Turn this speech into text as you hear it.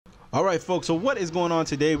All right, folks. So what is going on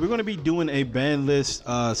today? We're going to be doing a ban list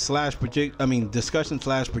discussion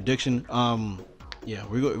slash prediction. Yeah,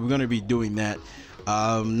 we're going to be doing that.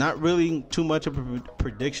 Not really too much of a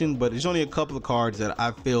prediction, but there's only a couple of cards that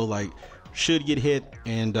I feel like should get hit.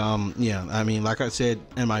 And yeah, I mean, like I said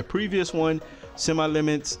in my previous one,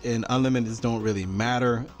 semi-limits and unlimiteds don't really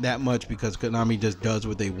matter that much because Konami just does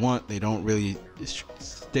what they want. They don't really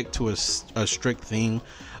stick to a strict thing.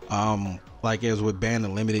 Like as with banned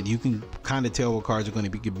and limited, you can kind of tell what cards are going to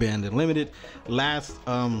be banned and limited. Last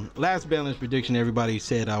ban list prediction, everybody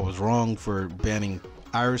said I was wrong for banning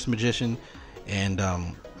Iris Magician, and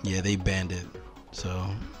yeah, they banned it. So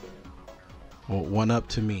well, one up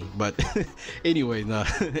to me. But anyways,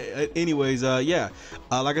 yeah,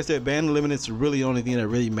 like I said, banned and limited is really the only thing that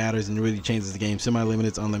really matters and really changes the game.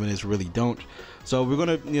 Semi-limiteds, unlimiteds really don't. So we're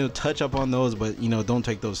gonna touch up on those, but don't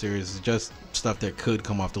take those serious. It's just stuff that could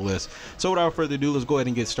come off the list. So without further ado, let's go ahead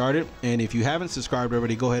and get started. And if you haven't subscribed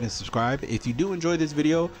already, go ahead and subscribe. If you do enjoy this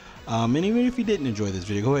video, and even if you didn't enjoy this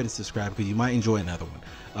video, go ahead and subscribe because you might enjoy another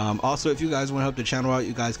one. Also, if you guys want to help the channel out,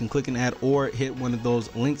 you guys can click an ad or hit one of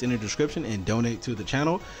those links in the description and donate to the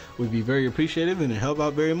channel. Would be very appreciative and it help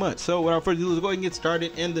out very much. So without further ado, let's go ahead and get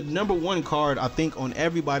started. And the number one card I think on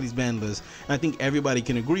everybody's ban list, and I think everybody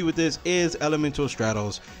can agree with this, is Elemental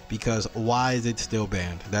Stratos. Because why is it still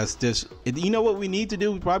banned? That's just, you know what we need to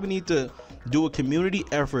do? We probably need to do a community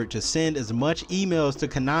effort to send as much emails to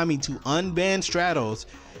Konami to unban Stratos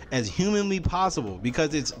as humanly possible,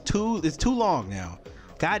 because it's too long now.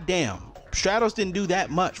 God damn, Stratos didn't do that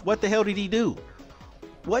much. What the hell did he do?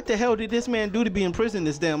 What the hell did this man do to be in prison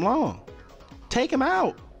this damn long? Take him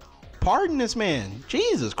out. Pardon this man.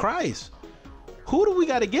 Jesus Christ. Who do we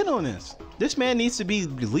got to get on this? This man needs to be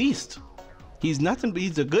released. He's nothing but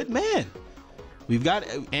he's a good man. We've got,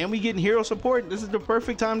 and we getting hero support. This is the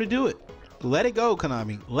perfect time to do it. Let it go,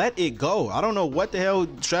 Konami. Let it go. I don't know what the hell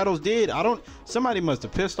Stratos did. Somebody must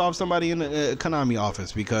have pissed off somebody in the Konami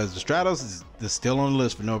office, because Stratos is still on the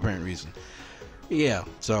list for no apparent reason. Yeah,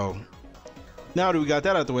 so now that we got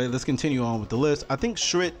that out the way, let's continue on with the list. I think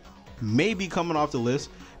Shrit may be coming off the list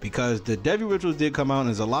because the Devi Rituals did come out and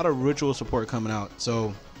there's a lot of ritual support coming out.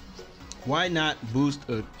 So why not boost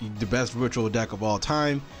the best ritual deck of all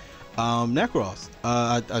time, Necros?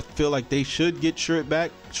 I feel like they should get Shrit back.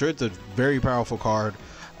 Shrit's a very powerful card,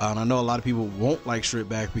 and I know a lot of people won't like Shrit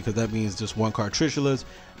back because that means just one card Trishulas.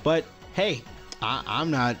 But hey, I'm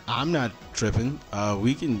not tripping.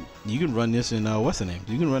 You can run this in what's the name?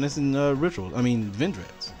 You can run this in rituals. I mean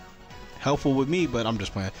Vendreads. Helpful with me, but I'm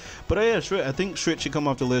just playing. But yeah, Shrit, I think Shrit should come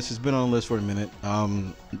off the list. It's been on the list for a minute.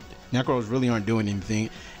 Necros really aren't doing anything,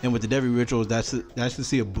 and with the Devi Rituals, that's to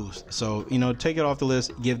see a boost. So take it off the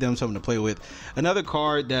list, give them something to play with. Another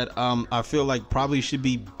card that I feel like probably should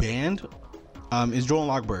be banned is Drone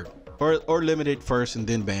Lockbird, or limited first and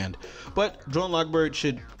then banned. But Drone Lockbird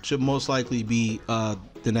should most likely be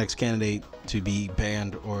the next candidate to be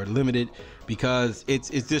banned or limited, because it's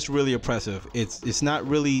just really oppressive. It's not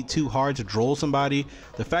really too hard to droll somebody.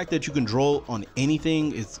 The fact that you can droll on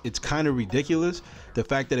anything, it's kind of ridiculous. The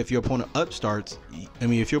fact that if your opponent upstarts, I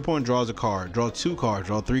mean, if your opponent draws a card, draw 2 cards,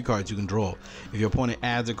 draw 3 cards, you can droll. If your opponent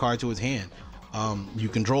adds a card to his hand, you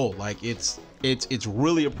can droll. Like it's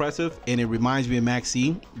really oppressive, and it reminds me of Max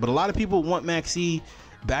C. But a lot of people want Max C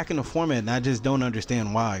back in the format, and I just don't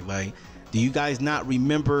understand why. Like, do you guys not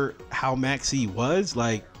remember how Max C was?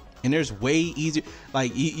 Like, and there's way easier,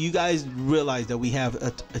 like you guys realize that we have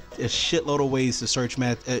a shitload of ways to search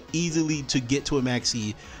easily to get to a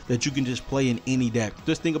Maxi that you can just play in any deck.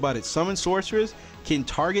 Just think about it. Summon Sorceress can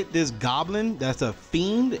target this goblin that's a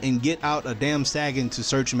fiend and get out a damn Sagan to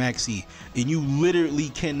search Maxi, and you literally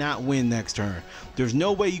cannot win next turn. There's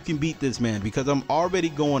no way you can beat this man, because I'm already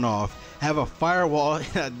going off, have a firewall.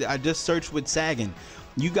 I just searched with Sagan.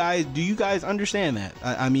 Do you guys understand that?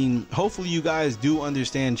 I mean, hopefully you guys do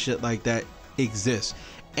understand shit like that exists.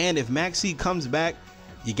 And if Maxi comes back,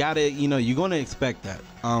 you gotta, you're gonna expect that.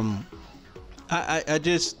 I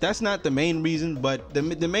just, that's not the main reason, but the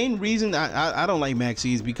main reason I don't like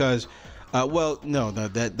Maxi is because well, no,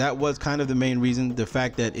 that was kind of the main reason. The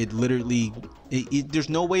fact that it literally, there's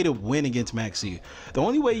no way to win against Maxi. The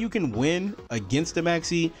only way you can win against the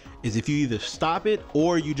Maxi is if you either stop it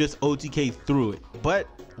or you just OTK through it. But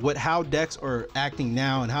with how decks are acting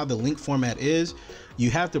now and how the link format is,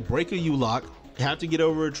 you have to break a U-lock, you have to get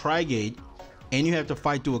over a Tri-Gate, and you have to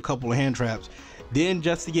fight through a couple of hand traps. Then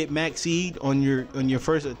just to get Maxi on your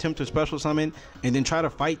first attempt to special summon, and then try to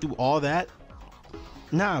fight through all that.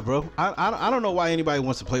 Nah, bro, I don't know why anybody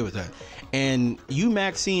wants to play with that. And you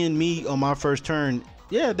Maxing me on my first turn,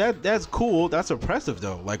 yeah, that's cool. That's oppressive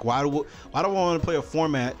though. Like, why do I want to play a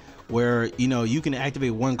format where you know you can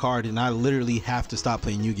activate one card and I literally have to stop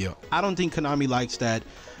playing Yu-Gi-Oh. I don't think Konami likes that,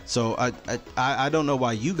 so I don't know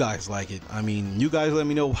why you guys like it. I mean, you guys let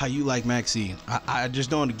me know why you like Maxi. I just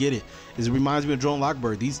don't get it. It reminds me of Drone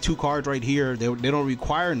Lockbird. These two cards right here, they don't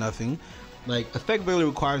require nothing. Like, Effect Veiler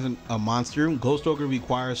requires a monster. Ghost Ogre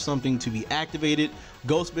requires something to be activated.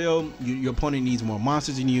 Ghost Veil, your opponent needs more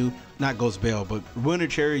monsters than you. Not Ghost Veil, but Winter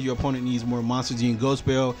Cherry, your opponent needs more monsters than you. Ghost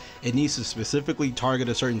Veil, it needs to specifically target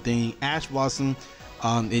a certain thing. Ash Blossom,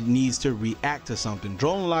 it needs to react to something.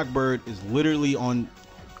 Drone Lockbird is literally on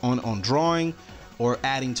drawing or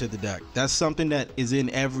adding to the deck. That's something that is in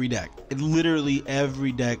every deck. Literally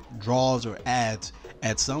every deck draws or adds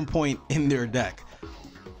at some point in their deck.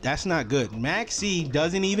 That's not good. Maxi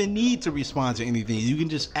doesn't even need to respond to anything. You can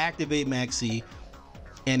just activate Maxi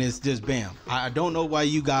and it's just bam. I don't know why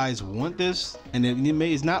you guys want this, and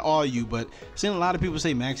it's not all you, but I've seen a lot of people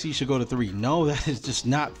say Maxi should go to 3. No, that is just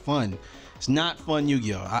not fun. It's not fun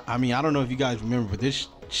Yu-Gi-Oh. I mean, I don't know if you guys remember, but this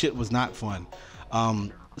shit was not fun.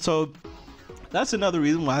 So that's another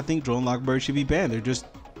reason why I think Drone Lockbird should be banned.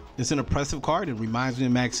 It's an oppressive card. It reminds me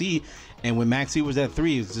of Maxi, and when Maxi was at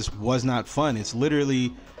 3, it just was not fun. It's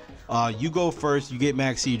literally you go first, you get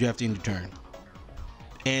Maxi, you draft in your turn.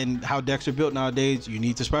 And how decks are built nowadays, you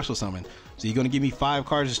need to special summon. So you're gonna give me 5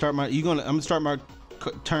 cards to start my. I'm gonna start my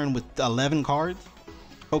turn with 11 cards.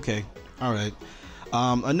 Okay, all right.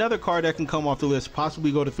 Another card that can come off the list,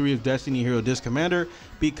 possibly go to 3, is Destiny Hero Disc Commander,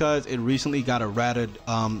 because it recently got errated.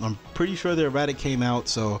 I'm pretty sure the erratic came out,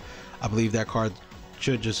 so I believe that card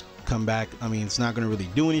should just come back. I mean, it's not gonna really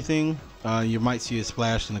do anything. You might see it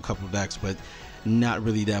splashed in a couple of decks, but not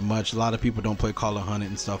really that much. A lot of people don't play Call of Hunt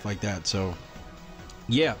and stuff like that, so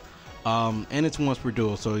yeah. And it's once per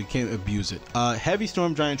duel, so you can't abuse it. Heavy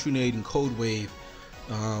Storm, Giant Trunade, and Cold Wave.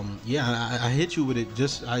 Yeah, I hit you with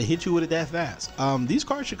it. I hit you with it that fast. These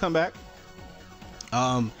cards should come back.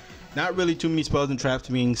 Not really too many spells and traps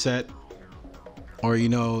being set, or you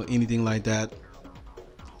know, anything like that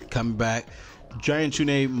coming back. Giant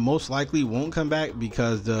Trunade most likely won't come back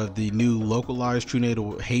because of the new localized Trunade,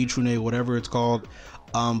 or Hey Trunade, whatever it's called.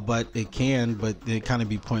 But it can, but it kind of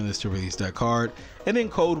be pointless to release that card. And then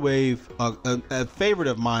Cold Wave, a favorite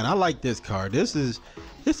of mine. I like this card. This is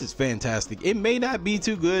fantastic. It may not be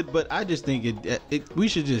too good, but I just think we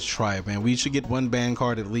should just try it, man. We should get one ban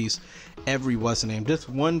card at least every what's the name. Just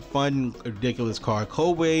one fun, ridiculous card.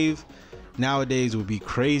 Cold Wave nowadays would be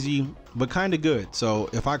crazy, but kind of good. So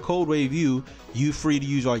if I Cold Wave you free to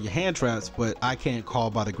use all your hand traps, but I can't call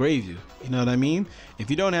by the grave you. You know what I mean?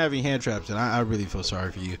 If you don't have any hand traps, then I really feel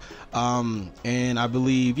sorry for you. And I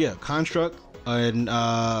believe, yeah, Construct, and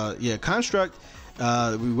yeah, Construct.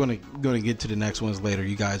 We're gonna get to the next ones later.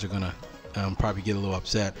 You guys are gonna probably get a little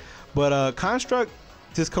upset, but Construct,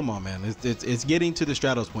 just come on, man. It's getting to the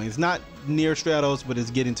Stratos point. It's not near Stratos, but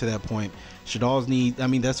it's getting to that point. Shaddolls need, I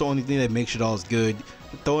mean, that's the only thing that makes Shaddolls good.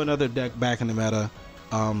 Throw another deck back in the meta.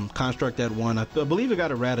 Construct at 1. I believe it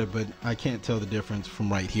got errata, but I can't tell the difference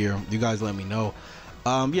from right here. You guys let me know.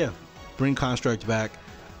 Yeah, bring Construct back.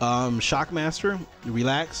 Shockmaster,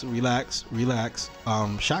 relax.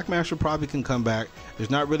 Shockmaster probably can come back. There's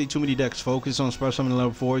not really too many decks focused on special summon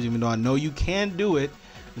level 4s, even though I know you can do it.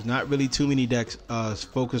 There's not really too many decks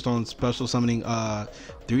focused on special summoning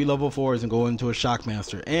 3 level 4s and go into a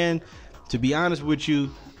Shockmaster. And to be honest with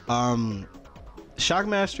you,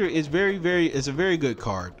 Shockmaster is it's a very good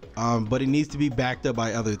card, but it needs to be backed up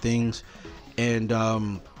by other things. And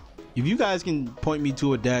if you guys can point me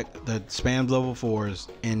to a deck that spams level 4s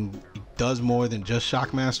and does more than just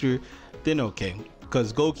Shockmaster, then okay.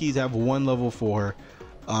 Because Gokeys have 1 level 4.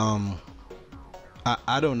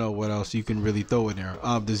 I don't know what else you can really throw in there.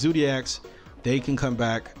 The Zodiacs, they can come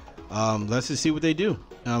back. Let's just see what they do.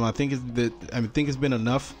 I think it's been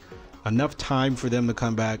enough time for them to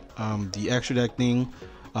come back. The extra deck thing,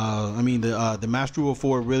 I mean the Master Rule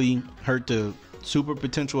 4 really hurt the super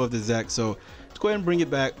potential of this deck, so let's go ahead and bring it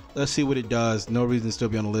back. Let's see what it does. No reason to still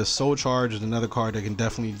be on the list. Soul Charge is another card that can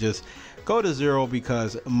definitely just go to 0,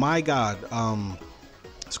 because my god,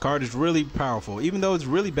 this card is really powerful. Even though it's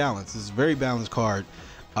really balanced, it's a very balanced card.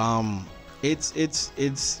 It's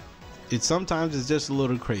sometimes it's just a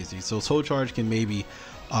little crazy. So Soul Charge can maybe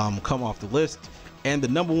come off the list. And the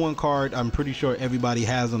number 1 card I'm pretty sure everybody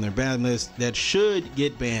has on their ban list that should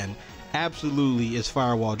get banned absolutely is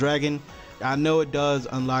Firewall Dragon. I know it does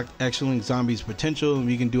unlock excellent zombies potential and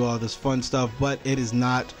we can do all this fun stuff, but it's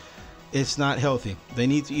not healthy. They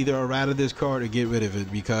need to either errata this card or get rid of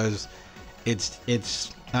it, because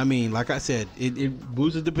it's I mean, like I said, it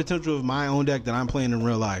boosted the potential of my own deck that I'm playing in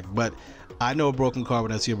real life. But I know a broken card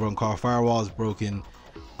when I see a broken card. Firewall is broken.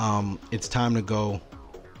 It's time to go.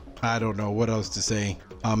 I don't know what else to say.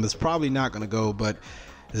 It's probably not gonna go, but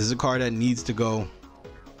this is a card that needs to go.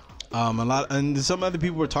 And some other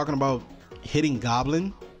people were talking about hitting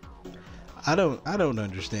Goblin. I don't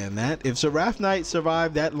understand that. If Seraph Knight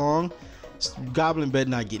survived that long, Goblin better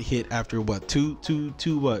not get hit after what,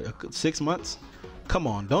 6 months? Come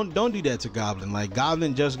on, don't do that to Goblin. Like,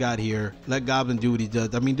 Goblin just got here. Let Goblin do what he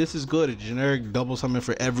does. I mean, this is good. A generic double summon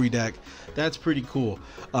for every deck. That's pretty cool.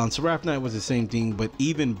 Seraph Knight was the same thing, but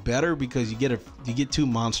even better because you get 2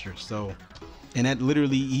 monsters. So, and that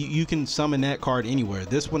literally you can summon that card anywhere.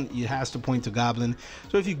 This one, it has to point to Goblin.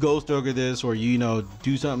 So if you Ghost Ogre this, or you know,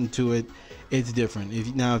 do something to it, it's different.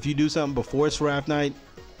 If you do something before Seraph Knight,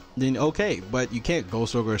 then okay, but you can't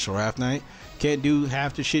Ghost Ogre a Seraph Knight. Can't do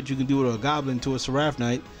half the shit you can do with a Goblin to a Seraph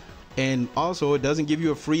Knight. And also, it doesn't give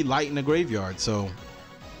you a free light in the graveyard. So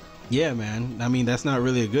yeah, man, I mean, that's not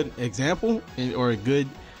really a good example or a good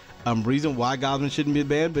reason why Goblin shouldn't be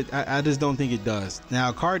banned, but I just don't think it does. Now,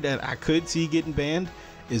 a card that I could see getting banned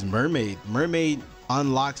is Mermaid. Mermaid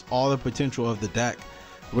unlocks all the potential of the deck,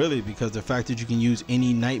 really, because the fact that you can use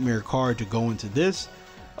any Nightmare card to go into this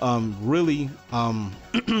really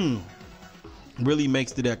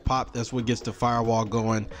makes the deck pop. That's what gets the firewall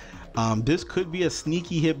going. This could be a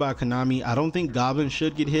sneaky hit by Konami. I don't think Goblin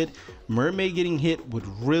should get hit. Mermaid getting hit would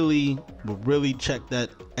really check that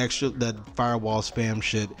firewall spam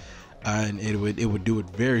shit, and it would do it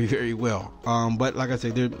very, very well. But like I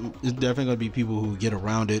said, there's definitely gonna be people who get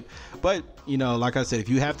around it. But you know, like I said, if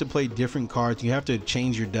you have to play different cards, you have to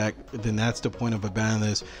change your deck, then that's the point of a ban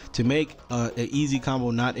list, to make an easy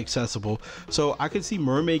combo not accessible. So I could see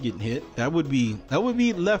Mermaid getting hit. That would be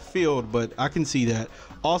left field, but I can see that.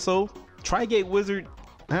 Also, Trigate Wizard,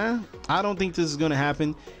 I don't think this is gonna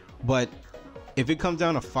happen, but if it comes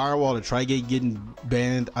down to Firewall or Trigate getting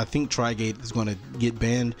banned, I think Trigate is gonna get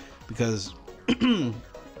banned, because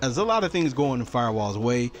there's a lot of things going in Firewall's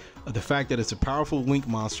way. The fact that it's a powerful link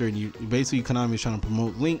monster, and you basically, Konami is trying to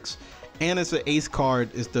promote links, and it's an ace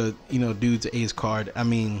card. It's the, you know, dude's ace card. I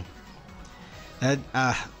mean, that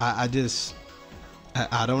I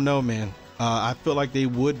don't know, man. I feel like they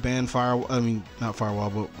would ban not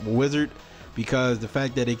Firewall, but Wizard, because the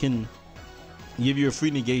fact that it can give you a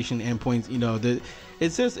free negation and points, you know, that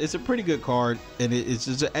it's a pretty good card, and it's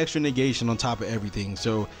just an extra negation on top of everything.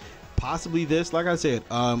 So possibly this, like I said,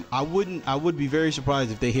 I would be very surprised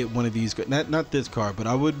if they hit one of these, not this card, but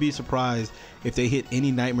I would be surprised if they hit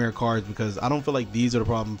any Nightmare cards, because I don't feel like these are the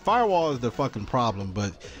problem. Firewall is the fucking problem,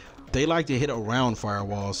 but they like to hit around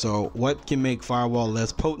Firewall. So what can make Firewall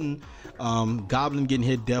less potent? Goblin getting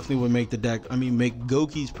hit definitely would make the deck, make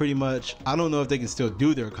Goki's pretty much, I don't know if they can still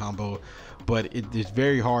do their combo, but it's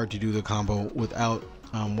very hard to do the combo without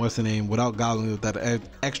without Goblin, with that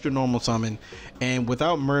extra normal summon, and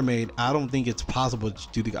without Mermaid. I don't think it's possible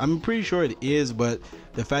to do I'm pretty sure it is, but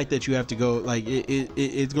the fact that you have to go, like,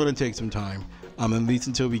 it's going to take some time, at least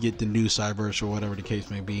until we get the new Cyberse or whatever the case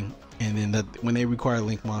may be, and then that when they require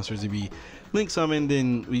link monsters to be link summoned,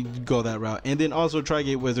 then we go that route. And then also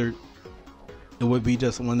Trigate Wizard, it would be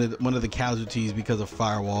just one of the casualties because of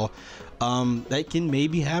Firewall. That can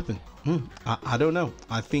maybe happen. I don't know.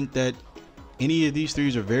 I think that any of these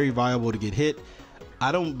threes are very viable to get hit.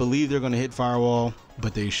 I don't believe they're going to hit Firewall,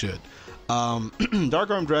 but they should. Dark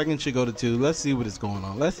Arm Dragon should go to 2. Let's see what is going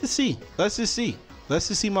on. Let's just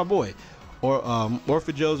see my boy. Or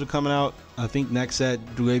Orpha Joes are coming out. I think next set,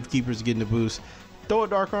 Gravekeeper's getting a boost. Throw a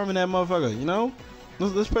Dark Arm in that motherfucker, you know?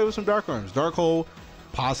 Let's play with some Dark Arms. Dark Hole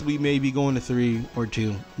possibly maybe going to 3 or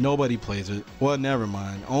 2. Nobody plays it. Well, never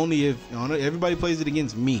mind. Only if everybody plays it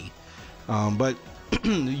against me. But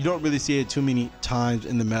you don't really see it too many times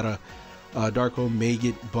in the meta. Dark Hole may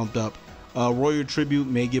get bumped up. Royal Tribute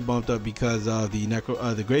may get bumped up because of the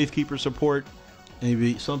Gravekeeper support.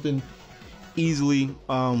 Maybe something easily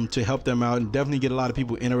to help them out, and definitely get a lot of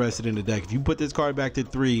people interested in the deck. If you put this card back to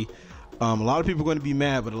 3, a lot of people are going to be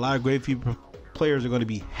mad, but a lot of Gravekeeper players are going to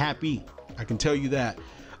be happy. I can tell you that.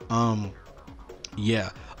 Yeah.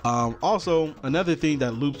 Also, another thing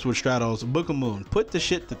that loops with Stratos, Book of Moon. Put the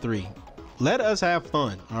shit to 3. Let us have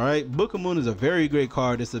fun. All right. Book of Moon is a very great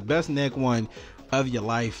card. It's the best neck one of your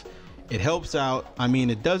life. It helps out.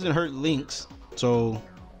 It doesn't hurt links. So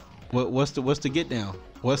what's the get down?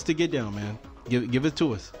 What's the get down, man? Give it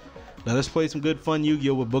to us. Let us play some good fun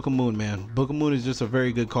Yu-Gi-Oh with Book of Moon, man. Book of Moon is just a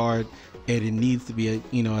very good card, and it needs to be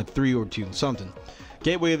a 3 or 2, something.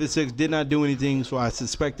 Gateway of the 6 did not do anything, so I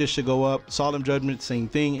suspect this should go up. Solemn Judgment, same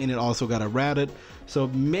thing, and it also got errated. So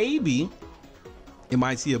maybe it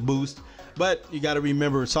might see a boost, but you got to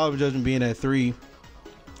remember, Solemn Judgment being at 3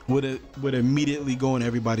 would immediately go in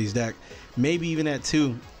everybody's deck. Maybe even at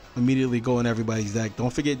 2. immediately go in everybody's deck.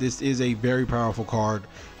 Don't forget, this is a very powerful card,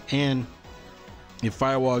 and if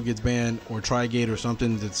Firewall gets banned or Tri-Gate or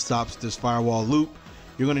something that stops this Firewall loop,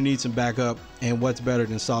 you're going to need some backup. And what's better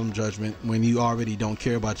than Solemn Judgment when you already don't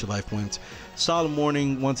care about your life points? Solemn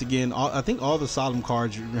Warning, once again, I think all the Solemn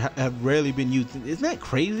cards have rarely been used. Isn't that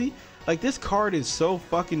crazy? Like, this card is so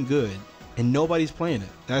fucking good and nobody's playing it.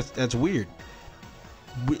 That's weird.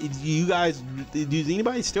 You guys, does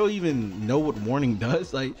anybody still even know what Warning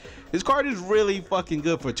does? Like, this card is really fucking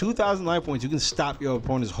good. For 2,000 life points, you can stop your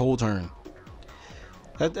opponent's whole turn.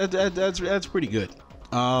 That's pretty good.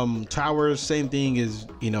 Towers, same thing as,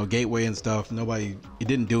 you know, Gateway and stuff. It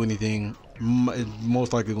didn't do anything.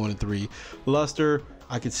 Most likely going to 3. Luster,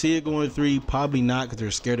 I could see it going to 3, probably not, because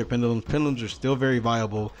they're scared of pendulums. Pendulums are still very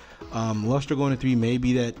viable. Luster going to 3 may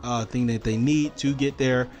be that thing that they need to get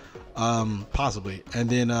there, possibly. And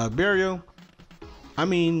then Burial, I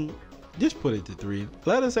mean, just put it to 3.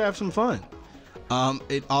 Let us have some fun.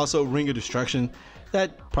 It also, Ring of Destruction,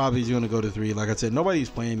 that probably is going to go to 3. Like I said, nobody's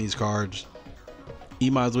playing these cards. You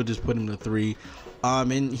might as well just put them to 3.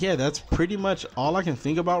 And yeah, that's pretty much all I can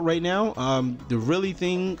think about right now. The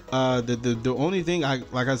only thing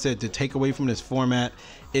like I said, to take away from this format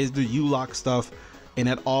is the U-Lock stuff, and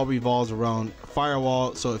that all revolves around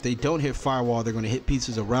Firewall. So if they don't hit Firewall, they're going to hit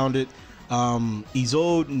pieces around it.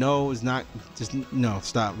 Isolde, no, is not, just no,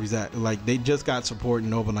 stop, reset. Like, they just got support in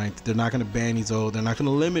Noble Knight. They're not going to ban Isolde. They're not going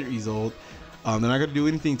to limit Isolde. They're not going to do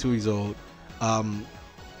anything to Isolde.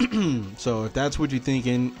 So if that's what you're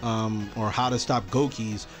thinking, or how to stop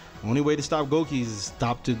Gokis, the only way to stop Gokis is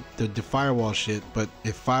stop the Firewall shit. But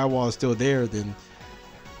if Firewall is still there, then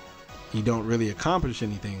you don't really accomplish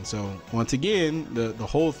anything. So once again, the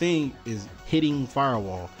whole thing is hitting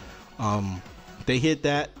Firewall. If they hit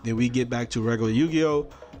that, then we get back to regular Yu-Gi-Oh!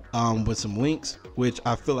 With some links, which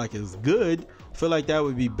I feel like is good. I feel like that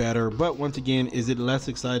would be better. But once again, is it less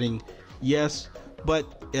exciting? Yes,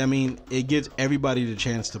 but I mean, it gives everybody the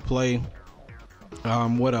chance to play.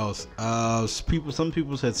 What else? Some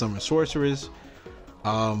people said Summer Sorceress.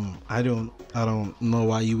 I don't know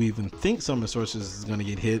why you even think Summer Sorceress is gonna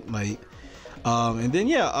get hit. Like, and then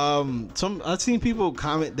yeah, I've seen people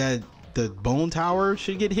comment that the Bone Tower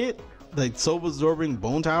should get hit, like Soul Absorbing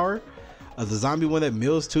Bone Tower, the zombie one that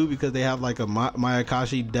mills too, because they have like a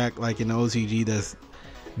Mayakashi deck like in the OCG that's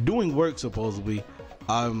doing work supposedly.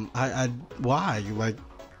 Why? Like,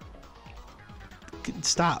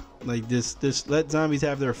 stop. Like, this let zombies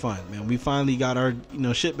have their fun, man. We finally got our, you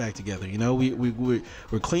know, shit back together. You know,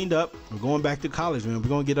 we're cleaned up. We're going back to college, man. We're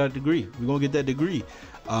gonna get our degree. We're gonna get that degree.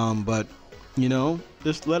 But you know,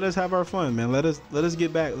 just let us have our fun, man. Let us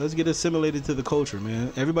get back. Let's get assimilated to the culture,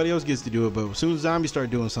 man. Everybody else gets to do it, but as soon as zombies start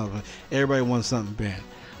doing something, everybody wants something banned.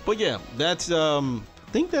 But yeah, that's I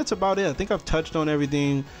think that's about it. I think I've touched on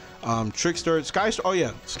everything. Trickster, Sky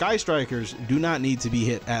Strikers do not need to be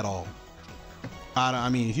hit at all. I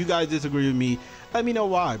mean, if you guys disagree with me, let me know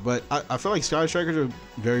why. But I feel like Sky Strikers are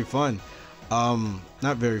very fun.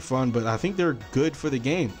 Not very fun, but I think they're good for the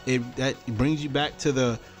game. That brings you back to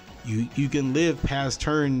the you can live past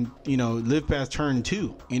turn, live past turn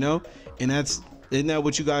 2, and isn't that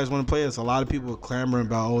what you guys want to play? It's a lot of people clamoring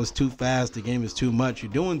about, oh, it's too fast, the game is too much,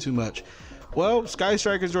 you're doing too much. Well, Sky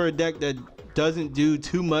Strikers are a deck that doesn't do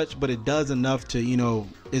too much, but it does enough to,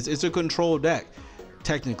 it's a control deck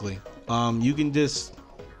technically. You can just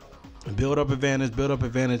build up advantage,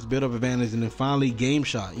 and then finally game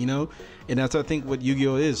shot, and that's, I think, what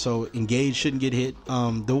Yu-Gi-Oh is. So engage shouldn't get hit.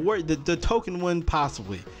 The token one,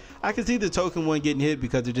 possibly I can see the token one getting hit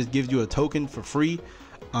because it just gives you a token for free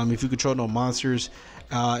if you control no monsters.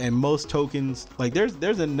 And most tokens, like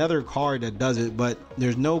there's another card that does it, but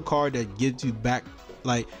there's no card that gives you back.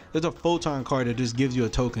 Like, there's a photon card that just gives you a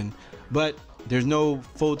token, but there's no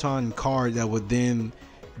photon card that would then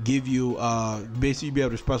give you basically be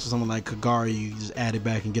able to special someone like Kagari. You just add it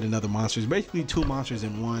back and get another monster. It's basically 2 monsters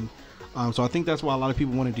in one. So I think that's why a lot of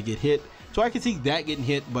people wanted to get hit. So I can see that getting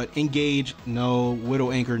hit, but Engage, no.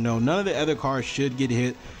 Widow Anchor, no. None of the other cards should get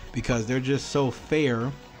hit because they're just so fair.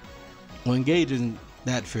 Well, Engage isn't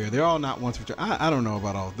that fair. They're all not once for turn. I don't know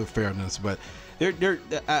about all the fairness, but they're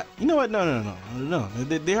you know what? No.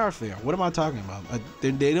 They are fair. What am I talking about?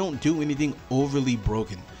 They don't do anything overly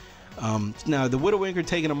broken. Now the Widow Anchor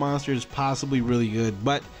taking a monster is possibly really good,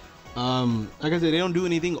 but like I said, they don't do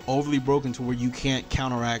anything overly broken to where you can't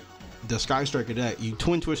counteract the Sky Striker deck. You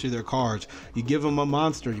twin twister their cards, you give them a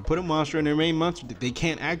monster, you put a monster in their main monster that they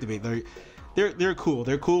can't activate. They're cool.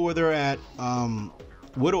 They're cool where they're at.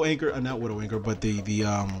 Widow Anchor, not Widow Anchor, but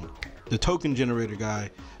the token generator guy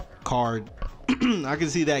card, I can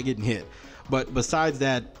see that getting hit. But besides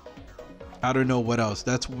that, I don't know what else.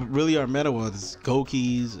 That's really our meta was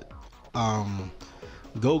Gokies,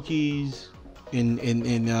 Gokies,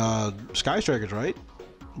 in Sky Strikers, right?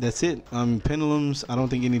 That's it. Pendulums. I don't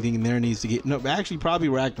think anything in there needs to get. No, actually, probably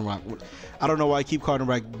Ragnarok. I don't know why I keep calling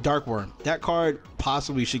it Dark Worm. That card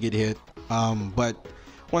possibly should get hit. But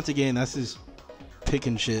once again, that's just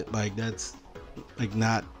picking shit. Like that's like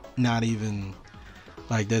not even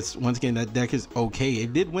like that's once again that deck is okay.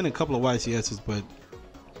 It did win a couple of YCSs, but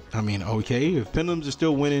I mean, okay. If Pendulums are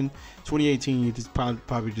still winning 2018, you just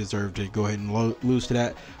probably deserve to go ahead and lose to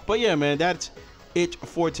that. But yeah, man, that's it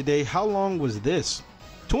for today. How long was this?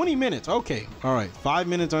 20 minutes. Okay. All right. 5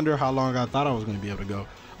 minutes under how long I thought I was going to be able to go.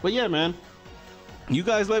 But yeah, man, you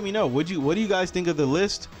guys let me know. What do you guys think of the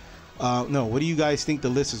list? No, what do you guys think the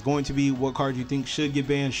list is going to be? What cards you think should get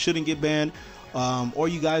banned, shouldn't get banned? Or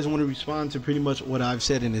you guys want to respond to pretty much what I've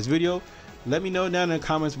said in this video? Let me know down in the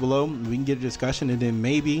comments below. We can get a discussion, and then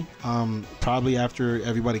maybe probably after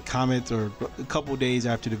everybody comments or a couple days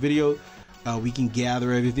after the video, we can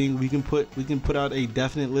gather everything. We can put out a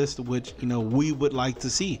definite list of which we would like to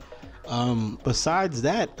see. Besides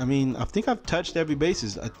that, I mean, I think I've touched every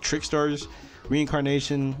basis. Trickstars,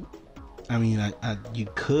 Reincarnation. I mean, you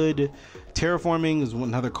could. Terraforming is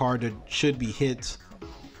another card that should be hit.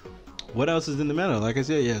 What else is in the meta? Like I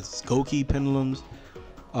said, yeah, it's Goki, Pendulums,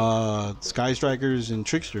 Sky Strikers, and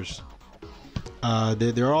Tricksters.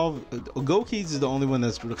 They're all Gokis is the only one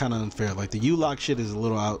that's kind of unfair. Like the U-Lock shit is a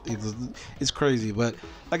little out. It's crazy, but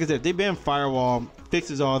like I said, they ban Firewall,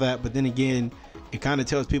 fixes all that. But then again, it kind of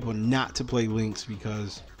tells people not to play Links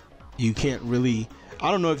because you can't really. I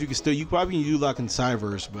don't know if you can still. You probably can U-Lock in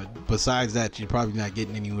Cyverse, but besides that, you're probably not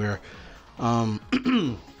getting anywhere.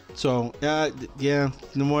 So yeah,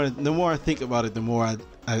 the more I think about it, the more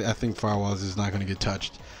I think Firewalls is not going to get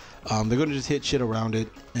touched. They're going to just hit shit around it,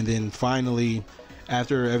 and then finally,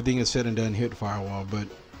 after everything is said and done, hit Firewall. But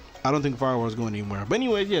I don't think Firewall is going anywhere. But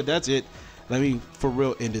anyway, yeah, that's it. Let me for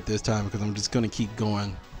real end it this time because I'm just going to keep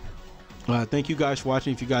going. Thank you guys for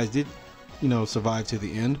watching. If you guys did, survive to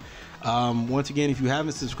the end. Once again, if you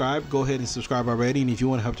haven't subscribed, go ahead and subscribe already. And if you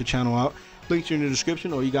want to help the channel out, links are in the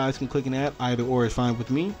description, or you guys can click an ad. Either or is fine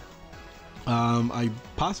with me. I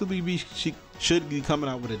possibly should be coming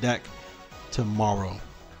out with a deck tomorrow,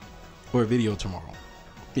 or a video tomorrow.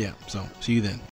 Yeah, so see you then.